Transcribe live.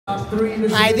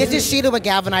Hi, this is Sheila with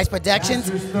Galvanized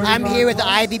Productions. I'm here with the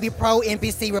IFBB Pro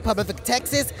NPC Republic of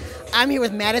Texas. I'm here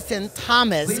with Madison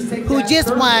Thomas, who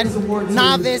just won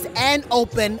novice and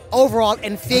open overall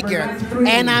and figure.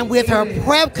 And I'm with her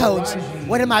prep coach,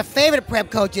 one of my favorite prep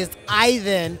coaches,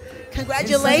 Ivan.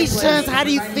 Congratulations, how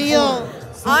do you feel?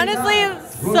 Honestly,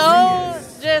 so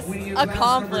just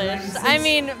accomplished. I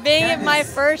mean, being at my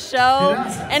first show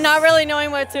and not really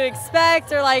knowing what to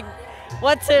expect or like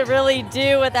what to really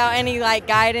do without any like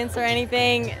guidance or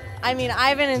anything. I mean,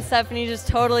 Ivan and Stephanie just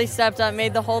totally stepped up,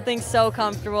 made the whole thing so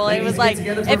comfortable. It was like,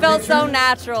 it felt so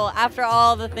natural after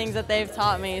all the things that they've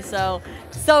taught me. So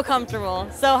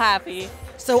comfortable, so happy.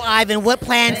 So Ivan, what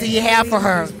plans do you have for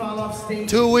her?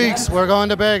 2 weeks, we're going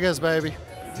to Vegas, baby.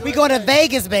 We're going to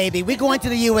Vegas, baby. We're going to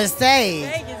the USA.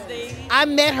 Vegas, baby. I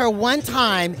met her one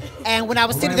time, and when I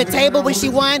was sitting at the table when she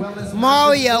won,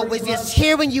 Mario was just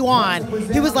cheering you on.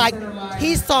 He was like,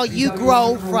 he saw you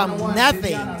grow from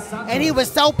nothing, and he was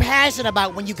so passionate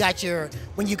about when you got your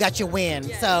win.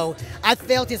 So I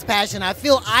felt his passion. I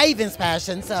feel Ivan's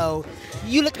passion. So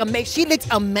you look amazing. She looked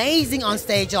amazing on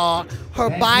stage. All her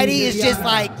body is just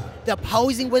like. The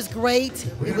posing was great.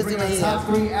 It was amazing.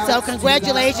 So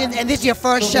congratulations, and this is your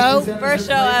first show? First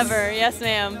show ever, yes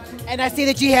ma'am. And I see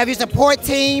that you have your support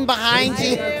team behind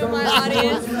you. My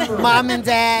audience. Mom and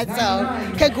Dad,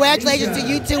 so congratulations to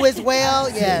you two as well.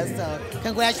 Yes, so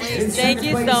congratulations. Thank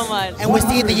you so much. And we'll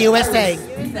see you at the USA.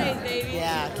 USA, baby.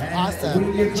 Yeah,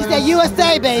 awesome. She said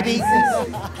USA, baby.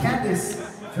 Candice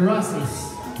Terrasis.